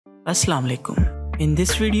Assalamu alaikum. In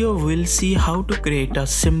this video, we'll see how to create a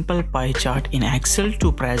simple pie chart in Excel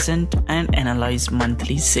to present and analyze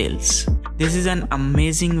monthly sales. This is an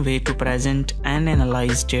amazing way to present and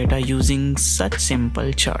analyze data using such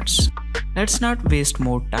simple charts. Let's not waste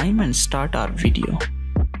more time and start our video.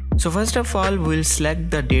 So first of all, we'll select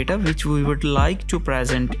the data which we would like to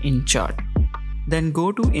present in chart. Then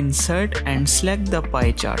go to Insert and select the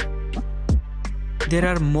pie chart. There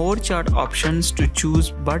are more chart options to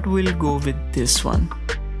choose, but we'll go with this one.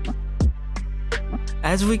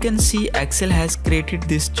 As we can see, Excel has created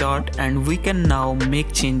this chart and we can now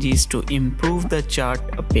make changes to improve the chart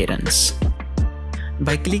appearance.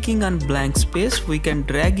 By clicking on blank space, we can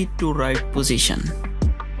drag it to right position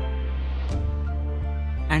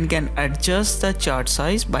and can adjust the chart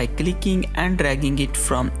size by clicking and dragging it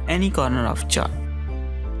from any corner of chart.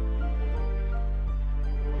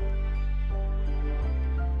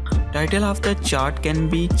 Title of the chart can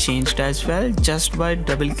be changed as well just by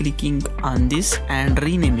double clicking on this and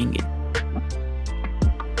renaming it.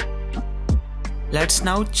 Let's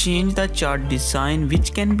now change the chart design,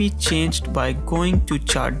 which can be changed by going to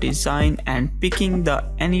chart design and picking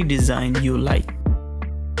any design you like.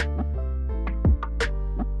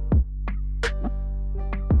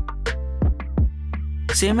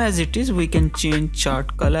 Same as it is, we can change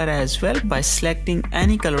chart color as well by selecting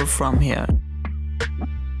any color from here.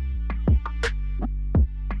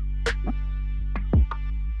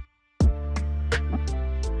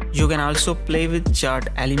 You can also play with chart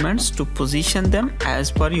elements to position them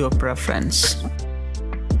as per your preference.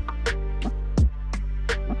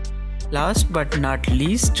 Last but not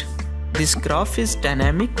least, this graph is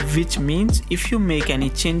dynamic, which means if you make any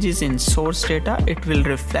changes in source data, it will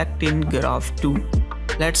reflect in graph too.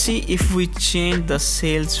 Let's see if we change the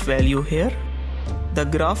sales value here. The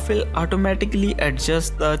graph will automatically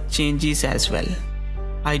adjust the changes as well.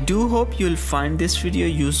 I do hope you'll find this video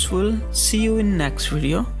useful. See you in next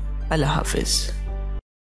video. Allah Hafiz.